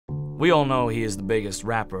We all know he is the biggest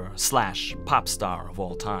rapper slash pop star of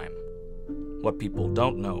all time. What people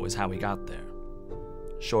don't know is how he got there.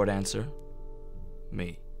 Short answer,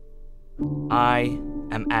 me. I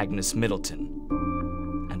am Agnes Middleton,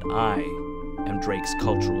 and I am Drake's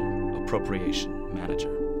cultural appropriation manager.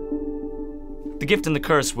 The gift and the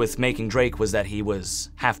curse with making Drake was that he was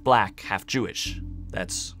half black, half Jewish.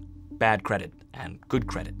 That's bad credit and good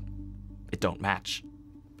credit. It don't match.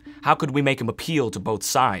 How could we make him appeal to both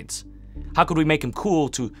sides? How could we make him cool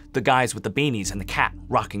to the guys with the beanies and the cat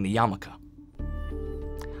rocking the yarmulke?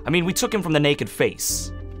 I mean, we took him from the naked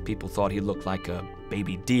face. People thought he looked like a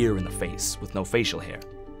baby deer in the face with no facial hair.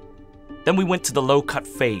 Then we went to the low-cut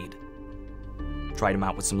fade. Tried him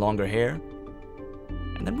out with some longer hair.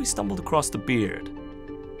 And then we stumbled across the beard.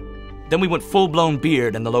 Then we went full-blown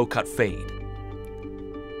beard and the low-cut fade.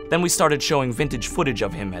 Then we started showing vintage footage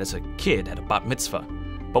of him as a kid at a bat mitzvah.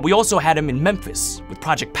 But we also had him in Memphis with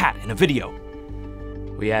Project Pat in a video.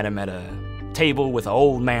 We had him at a table with an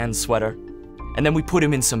old man's sweater. And then we put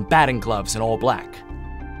him in some batting gloves in all black.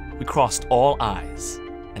 We crossed all I's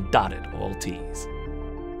and dotted all T's.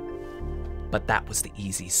 But that was the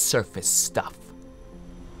easy surface stuff.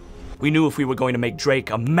 We knew if we were going to make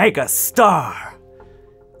Drake a mega star,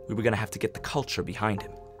 we were going to have to get the culture behind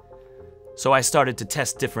him. So I started to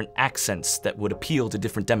test different accents that would appeal to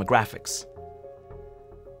different demographics.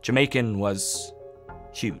 Jamaican was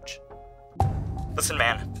huge. Listen,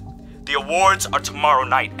 man, the awards are tomorrow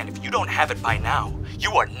night, and if you don't have it by now,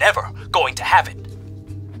 you are never going to have it.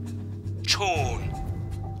 Tune.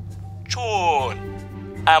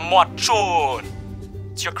 And more tune.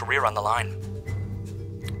 It's your career on the line.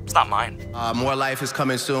 It's not mine. More life is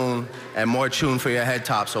coming soon, and more tune for your head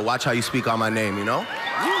top, so watch how you speak on my name, you know?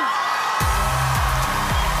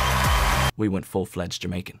 We went full-fledged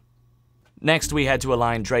Jamaican. Next, we had to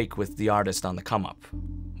align Drake with the artist on the come-up.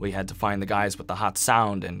 We had to find the guys with the hot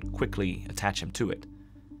sound and quickly attach him to it.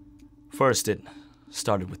 First, it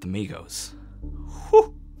started with the Migos.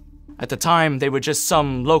 Whew. At the time, they were just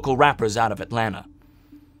some local rappers out of Atlanta.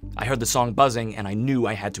 I heard the song buzzing, and I knew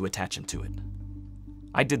I had to attach him to it.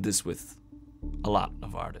 I did this with a lot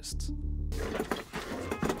of artists.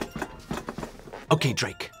 Okay,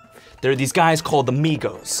 Drake. There are these guys called the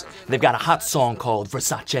Migos. They've got a hot song called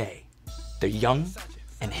Versace. They're young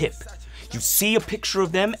and hip. You see a picture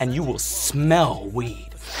of them and you will smell weed.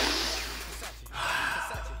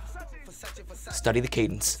 Study the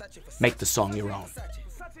cadence. Make the song your own.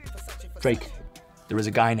 Drake, there is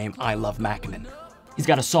a guy named I Love Mackinnon. He's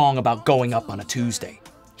got a song about going up on a Tuesday.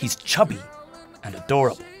 He's chubby and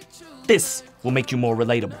adorable. This will make you more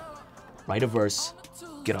relatable. Write a verse,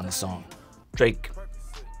 get on the song. Drake,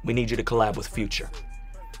 we need you to collab with Future.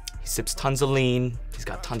 He sips tons of lean, he's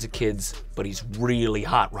got tons of kids, but he's really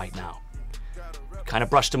hot right now. Kind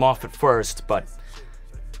of brushed him off at first, but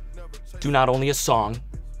do not only a song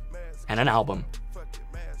and an album,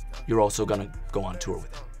 you're also gonna go on tour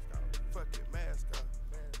with him.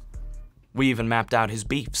 We even mapped out his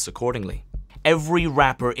beefs accordingly. Every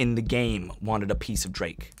rapper in the game wanted a piece of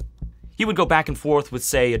Drake. He would go back and forth with,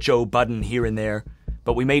 say, a Joe Budden here and there,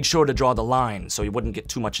 but we made sure to draw the line so he wouldn't get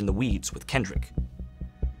too much in the weeds with Kendrick.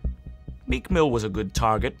 Meek Mill was a good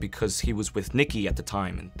target because he was with Nicki at the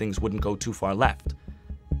time and things wouldn't go too far left.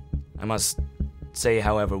 I must say,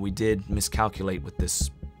 however, we did miscalculate with this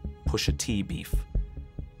Pusha T beef.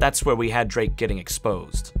 That's where we had Drake getting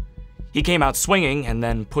exposed. He came out swinging, and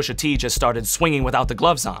then Pusha T just started swinging without the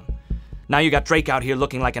gloves on. Now you got Drake out here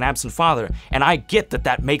looking like an absent father, and I get that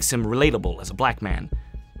that makes him relatable as a black man.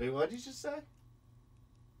 Wait, what did you just say?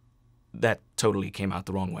 That totally came out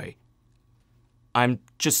the wrong way. I'm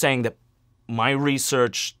just saying that my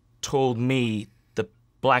research told me the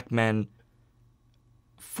black men,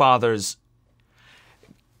 fathers...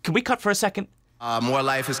 Can we cut for a second? More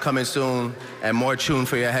life is coming soon, and more tune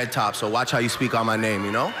for your head top, so watch how you speak on my name,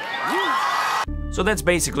 you know? So that's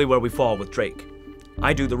basically where we fall with Drake.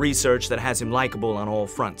 I do the research that has him likable on all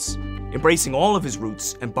fronts, embracing all of his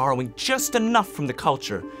roots and borrowing just enough from the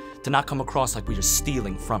culture to not come across like we are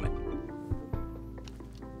stealing from it.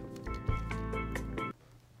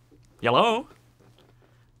 Hello?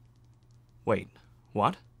 Wait,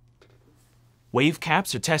 what? Wave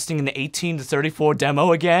caps are testing in the 18 to 34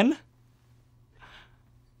 demo again?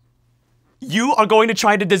 You are going to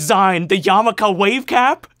try to design the yarmulke wave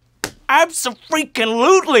cap?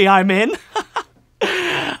 Abso-freaking-lutely I'm in!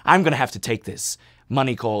 I'm gonna have to take this.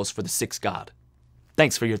 Money calls for the sixth god.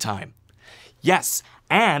 Thanks for your time. Yes,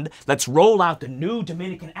 and let's roll out the new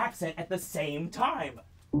Dominican accent at the same time.